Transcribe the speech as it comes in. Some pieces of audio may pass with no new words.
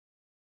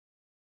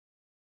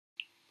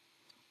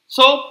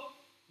So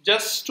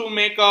just to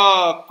make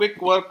a quick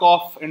work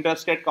of inter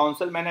state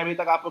council, मैंने अभी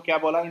तक आपको क्या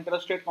बोला, इंटर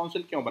स्टेट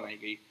काउंसिल क्यों बनाई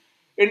गई?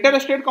 इंटर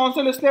स्टेट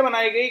काउंसिल इसलिए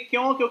बनाई गई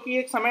क्योंकि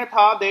एक समय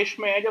था देश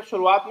में जब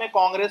शुरुआत में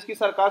कांग्रेस की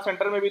सरकार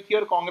सेंटर में भी थी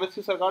और कांग्रेस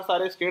की सरकार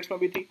सारे स्टेट्स में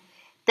भी थी,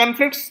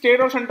 कन्फ्लिक्ट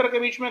स्टेट और सेंटर के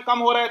बीच में कम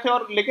हो रहे थे।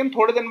 और लेकिन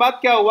थोड़े दिन बाद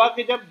क्या हुआ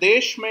कि जब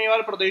देश में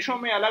और प्रदेशों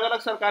में अलग अलग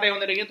सरकारें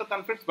होने लगी तो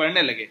कन्फ्लिक्ट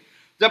बढ़ने लगे।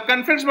 जब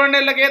कन्फ्लिक्ट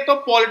बढ़ने लगे तो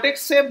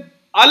पॉलिटिक्स से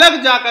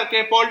अलग जाकर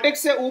के,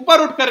 पॉलिटिक्स से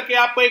ऊपर उठ करके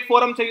आपको एक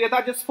फोरम चाहिए था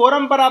जिस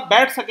फोरम पर आप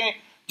बैठ सकें,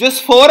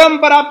 जिस फोरम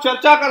पर आप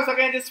चर्चा कर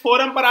सकें, जिस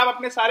फोरम पर आप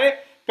अपने सारे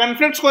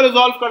कन्फ्लिक्ट्स को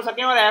रिजॉल्व कर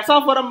सकें। और ऐसा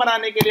फोरम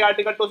बनाने के लिए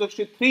आर्टिकल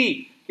 263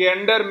 के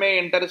अंडर में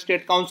इंटर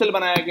स्टेट काउंसिल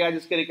बनाया गया,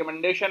 जिसके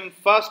रिकमेंडेशन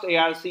फर्स्ट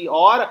एआरसी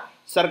और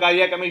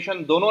सरकारिया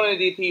कमीशन दोनों ने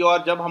दी थी।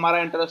 और जब हमारा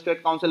इंटर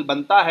स्टेट काउंसिल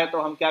बनता है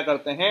तो हम क्या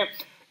करते हैं,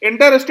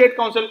 इंटर स्टेट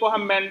काउंसिल को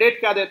हम मैंडेट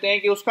क्या देते हैं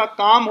कि उसका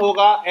काम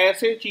होगा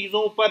ऐसे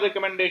चीजों पर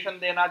रिकमेंडेशन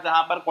देना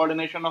जहां पर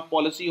कोऑर्डिनेशन ऑफ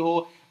पॉलिसी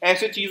हो,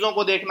 ऐसे चीजों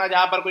को देखना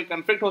जहां पर कोई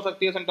कंफ्लिक्ट हो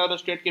सकती है सेंटर और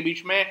स्टेट के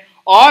बीच में।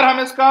 और हम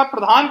इसका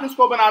प्रधान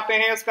किसको बनाते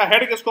हैं, इसका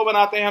हेड किसको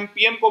बनाते हैं, हम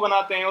पीएम को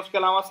बनाते हैं। उसके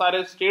अलावा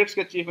सारे स्टेट्स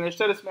के चीफ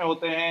मिनिस्टर इसमें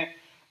होते हैं।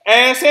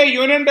 ऐसे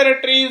यूनियन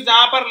टेरिटरीज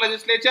जहां पर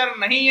लेजिस्लेचर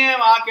नहीं है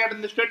वहां के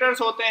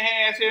एडमिनिस्ट्रेटर्स होते हैं।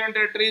 ऐसे यूनियन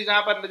टेरिटरीज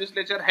जहां पर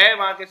लेजिस्लेचर है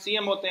वहां के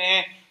सीएम होते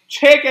हैं।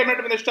 6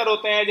 कैबिनेट मिनिस्टर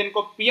होते हैं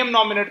जिनको पीएम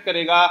नॉमिनेट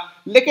करेगा।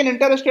 लेकिन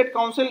इंटर स्टेट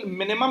काउंसिल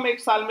मिनिमम एक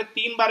साल में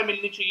 3 बार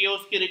मिलनी चाहिए,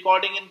 उसकी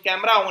रिकॉर्डिंग इन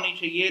कैमरा होनी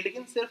चाहिए।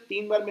 लेकिन सिर्फ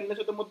 3 बार मिलने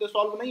से तो मुद्दे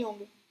सॉल्व नहीं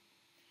होंगे।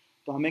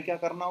 तो हमें क्या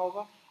करना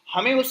होगा,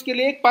 हमें उसके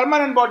लिए एक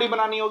परमानेंट बॉडी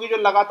बनानी होगी जो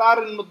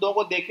लगातार इन मुद्दों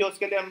को देखे।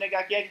 उसके लिए हमने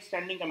क्या किया, एक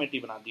स्टैंडिंग कमेटी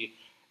बना दी।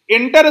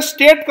 इंटर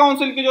स्टेट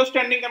काउंसिल की जो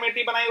स्टैंडिंग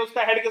कमेटी बनाई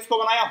उसका हेड किसको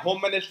बनाया, होम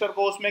मिनिस्टर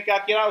को। उसमें क्या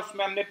किया,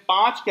 उसमें हमने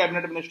 5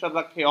 कैबिनेट मिनिस्टर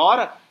रखे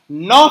और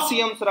 9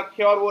 सीएम्स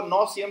रखे। और वो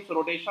 9 सीएम्स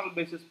रोटेशनल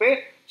बेसिस पे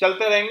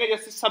चलते रहेंगे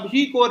जैसे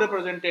सभी को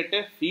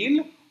रिप्रेजेंटेटिव फील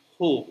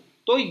हो।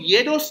 तो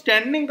ये जो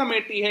स्टैंडिंग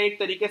कमेटी है एक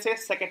तरीके से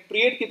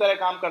सेक्रेटरीट की तरह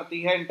काम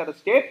करती है इंटर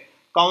स्टेट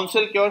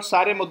काउंसिल के, और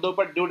सारे मुद्दों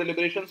पर ड्यू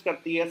डिलिब्रेशंस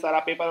करती है, सारा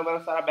पेपर वगैरह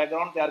सारा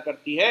बैकग्राउंड तैयार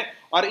करती है।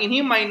 और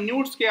इन्हीं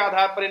माइन्यूट्स के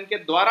आधार पर, इनके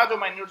द्वारा जो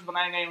माइन्यूट्स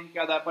बनाए गए उनके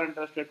आधार पर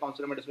इंटर स्टेट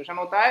काउंसिल में डिस्कशन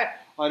होता है।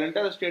 और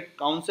इंटर स्टेट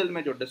काउंसिल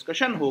में जो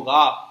डिस्कशन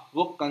होगा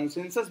वो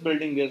कंसेंसस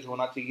बिल्डिंग बेस्ड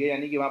होना चाहिए,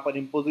 यानी कि वहां पर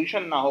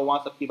इंपोजिशन ना हो, वहां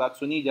सबकी बात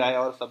सुनी जाए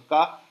और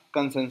सबका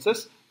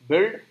कंसेंसस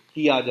बिल्ड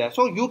किया जाए।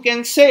 So you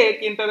can say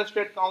inter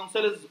state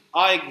council is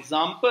a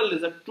example,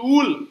 is a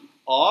tool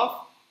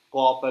of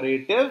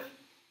cooperative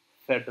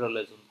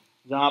federalism,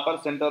 जहां पर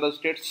सेंटर और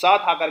स्टेट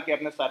साथ आकर के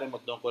अपने सारे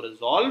मुद्दों को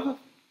रिजॉल्व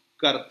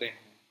करते हैं।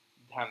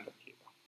 ध्यान रखिए।